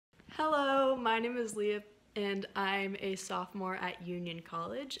Hello, my name is Leah and I'm a sophomore at Union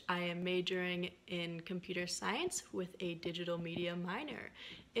College. I am majoring in computer science with a digital media minor,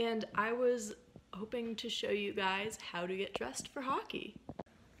 and I was hoping to show you guys how to get dressed for hockey.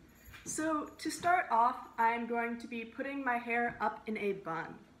 So to start off, I'm going to be putting my hair up in a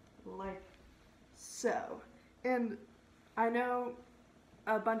bun, like so. And I know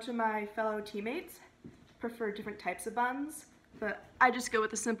a bunch of my fellow teammates prefer different types of buns, but I just go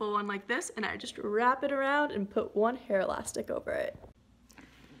with a simple one like this, and I just wrap it around and put one hair elastic over it.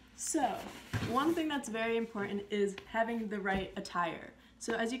 So, one thing that's very important is having the right attire.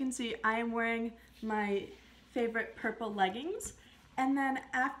 So as you can see, I am wearing my favorite purple leggings, and then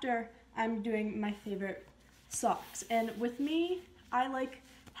after I'm doing my favorite socks. And with me, I like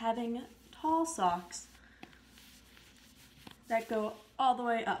having tall socks that go all the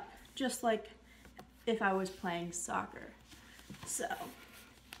way up, just like if I was playing soccer. So,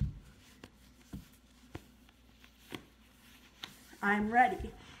 I'm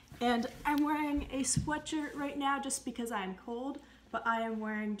ready. And I'm wearing a sweatshirt right now just because I'm cold, but I am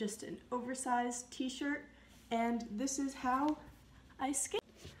wearing just an oversized t-shirt, and this is how I skate.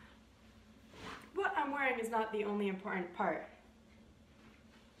 What I'm wearing is not the only important part.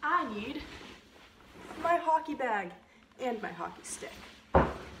 I need my hockey bag and my hockey stick.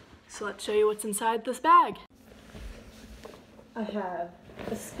 So let's show you what's inside this bag. I have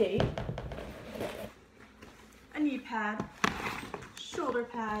a skate, a knee pad, shoulder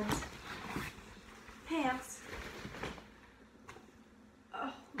pads, pants,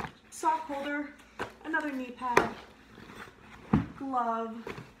 a sock holder, another knee pad, glove,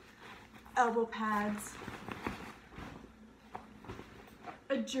 elbow pads,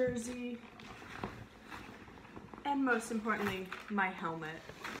 a jersey, and most importantly, my helmet.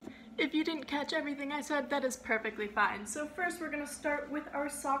 If you didn't catch everything I said, that is perfectly fine. So first we're going to start with our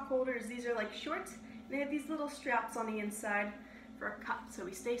sock holders. These are like shorts, and they have these little straps on the inside for a cup, so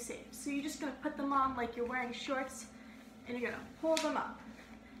we stay safe. So you're just going to put them on like you're wearing shorts, and you're going to pull them up.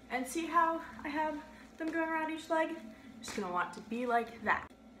 And see how I have them going around each leg? Just going to want to be like that.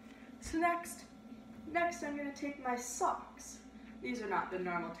 So next I'm going to take my socks. These are not the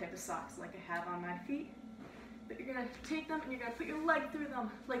normal type of socks like I have on my feet. But you're going to take them and you're going to put your leg through them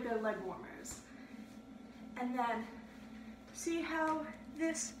like they're leg warmers. And then, see how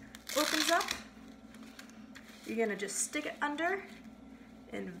this opens up? You're going to just stick it under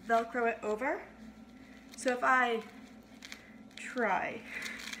and Velcro it over. So if I try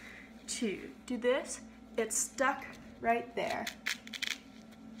to do this, it's stuck right there.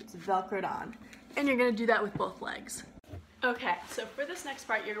 It's Velcroed on. And you're going to do that with both legs. Okay, so for this next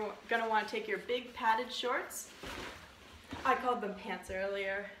part, you're going to want to take your big padded shorts. I called them pants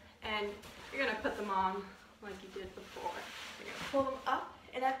earlier, and you're going to put them on like you did before. You're going to pull them up,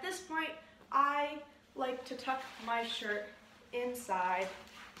 and at this point, I like to tuck my shirt inside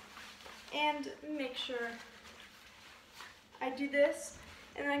and make sure I do this,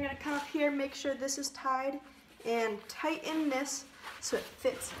 and then I'm going to come up here, make sure this is tied, and tighten this so it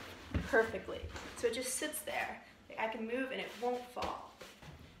fits perfectly. So it just sits there. I can move and it won't fall.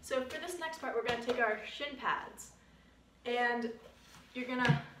 So for this next part, we're going to take our shin pads, and you're going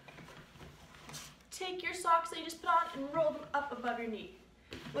to take your socks that you just put on and roll them up above your knee.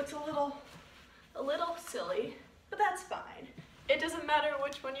 Looks a little silly, but that's fine. It doesn't matter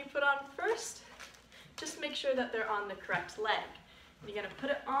which one you put on first. Just make sure that they're on the correct leg. You're going to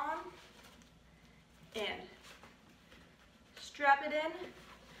put it on and strap it in.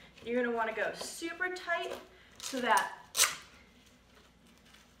 You're going to want to go super tight so that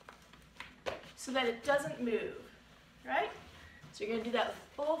it doesn't move, right? So you're going to do that with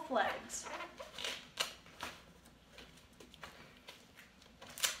both legs.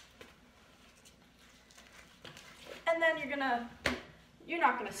 And then you're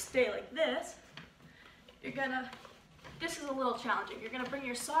not going to stay like this. This is a little challenging. You're going to bring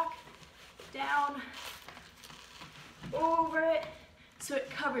your sock down over it so it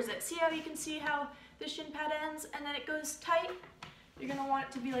covers it. See how you can see how the shin pad ends and then it goes tight? You're going to want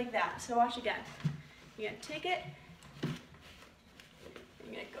it to be like that. So watch again. You're going to take it,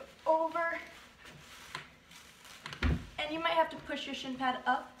 you're going to go over, and you might have to push your shin pad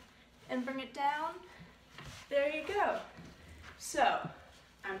up and bring it down. There you go. So,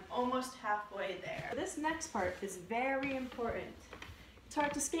 I'm almost halfway there. This next part is very important. It's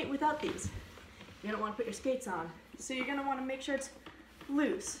hard to skate without these. You don't want to put your skates on. So you're going to want to make sure it's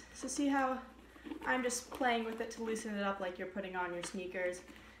loose. So see how I'm just playing with it to loosen it up like you're putting on your sneakers.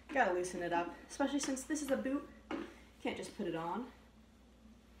 You gotta loosen it up, especially since this is a boot. You can't just put it on.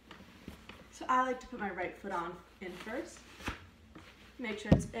 So I like to put my right foot on in first. make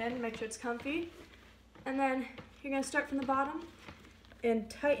sure it's in, make sure it's comfy. And then you're gonna start from the bottom and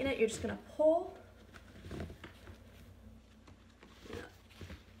tighten it. You're just gonna pull.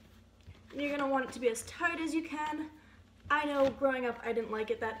 And you're gonna want it to be as tight as you can. I know growing up I didn't like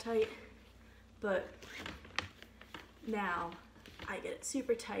it that tight, but now I get it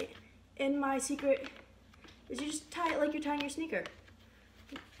super tight. And my secret is you just tie it like you're tying your sneaker.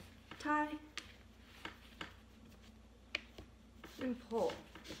 Tie and pull.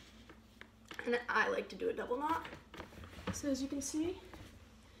 And I like to do a double knot. So as you can see,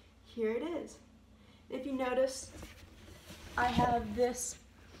 here it is. If you notice, I have this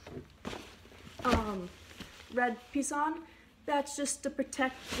red piece on. That's just to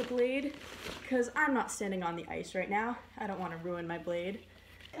protect the blade, because I'm not standing on the ice right now. I don't want to ruin my blade.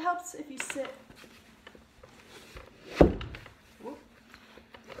 It helps if you sit. Whoop.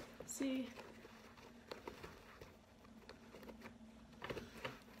 See?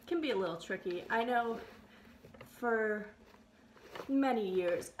 Can be a little tricky. I know for many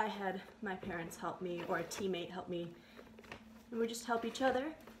years I had my parents help me or a teammate help me, and we just help each other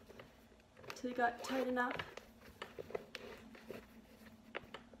until it got tight enough.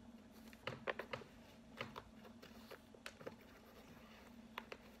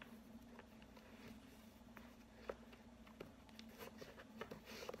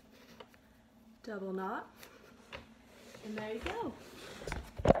 Double knot, and there you go.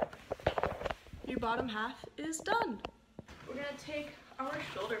 Your bottom half is done. We're gonna take our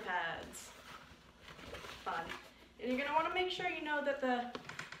shoulder pads. Fun. And you're gonna wanna make sure you know that the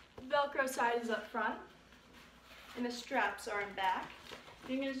Velcro side is up front and the straps are in back.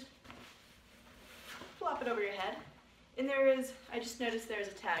 You're gonna just flop it over your head. And there is, I just noticed there's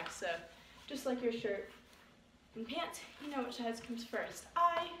a tag, so just like your shirt and pants, you know which side comes first.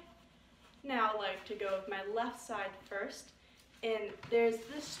 I now like to go with my left side first, and there's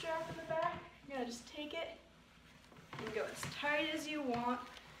this strap in the back. You're gonna just take it and go as tight as you want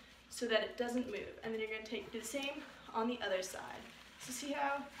so that it doesn't move. And then you're gonna take the same on the other side. So see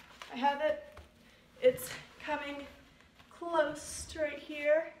how I have it? It's coming close to right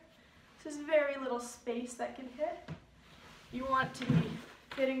here. So there's very little space that can hit. You want to be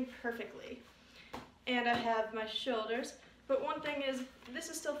fitting perfectly. And I have my shoulders, but one thing is this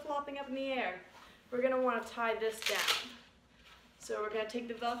is still flopping up in the air. We're gonna wanna tie this down. So we're gonna take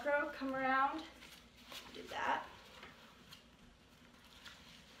the Velcro, come around, do that.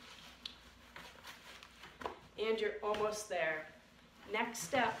 And you're almost there. Next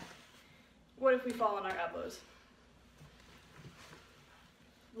step, what if we fall on our elbows?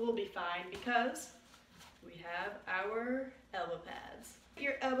 We'll be fine because we have our elbow pads. Put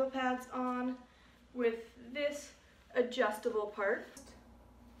your elbow pads on with this adjustable part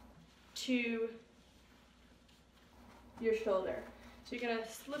to your shoulder. So you're gonna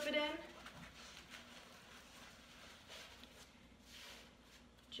slip it in,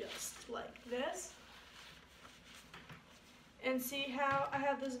 just like this. And see how I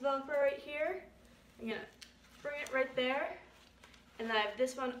have this Velcro right here? I'm gonna bring it right there, and then I have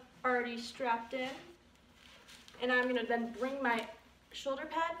this one already strapped in. And I'm gonna then bring my shoulder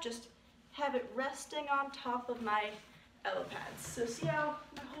pad, just have it resting on top of my elbow pads. So see how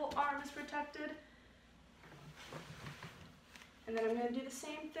my whole arm is protected? And then I'm gonna do the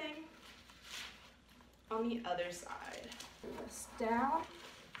same thing on the other side. Bring this down,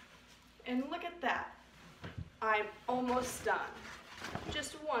 and look at that. I'm almost done.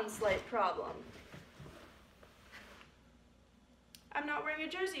 Just one slight problem. I'm not wearing a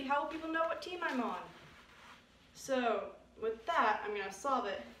jersey. How will people know what team I'm on? So with that, I'm gonna solve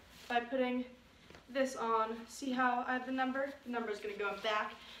it by putting this on. See how I have the number? The number is gonna go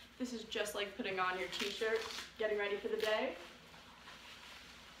back. This is just like putting on your t-shirt, getting ready for the day.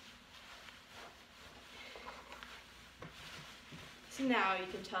 So now you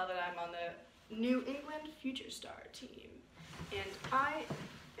can tell that I'm on the New England Future Star team, and I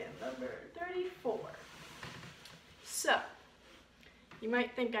am number 34. So, you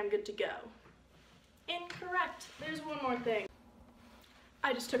might think I'm good to go. Incorrect. There's one more thing.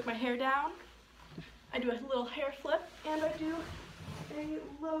 I just took my hair down, I do a little hair flip, and I do a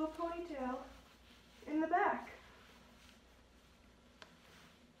low ponytail in the back.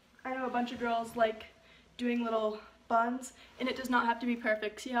 I know a bunch of girls like doing little buns, and it does not have to be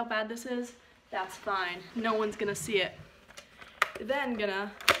perfect. See how bad this is? That's fine. No one's gonna see it. You're then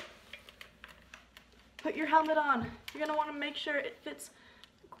gonna put your helmet on. You're gonna wanna make sure it fits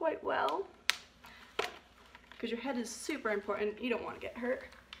quite well, because your head is super important. You don't wanna get hurt.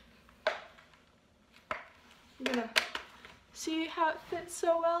 You're gonna see how it fits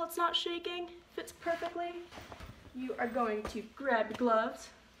so well. It's not shaking, fits perfectly. you are going to grab your gloves.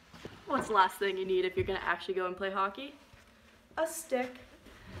 What's the last thing you need if you're gonna actually go and play hockey? A stick.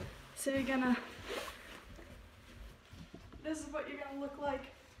 So you're gonna, this is what you're gonna look like.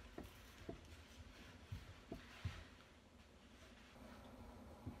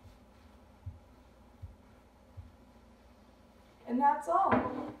 And that's all.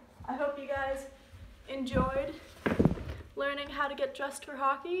 I hope you guys enjoyed learning how to get dressed for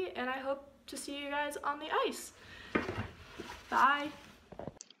hockey, and I hope to see you guys on the ice. Bye.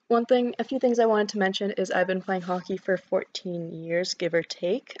 A few things I wanted to mention is I've been playing hockey for 14 years, give or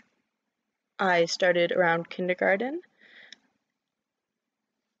take. I started around kindergarten.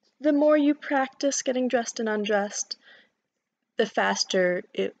 The more you practice getting dressed and undressed, the faster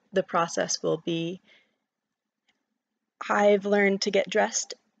the process will be. I've learned to get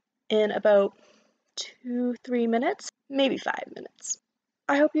dressed in about 2-3 minutes, maybe 5 minutes.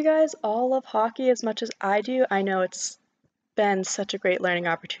 I hope you guys all love hockey as much as I do. I know it's been such a great learning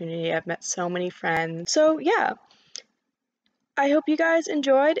opportunity. I've met so many friends. So yeah, I hope you guys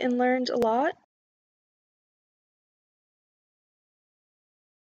enjoyed and learned a lot.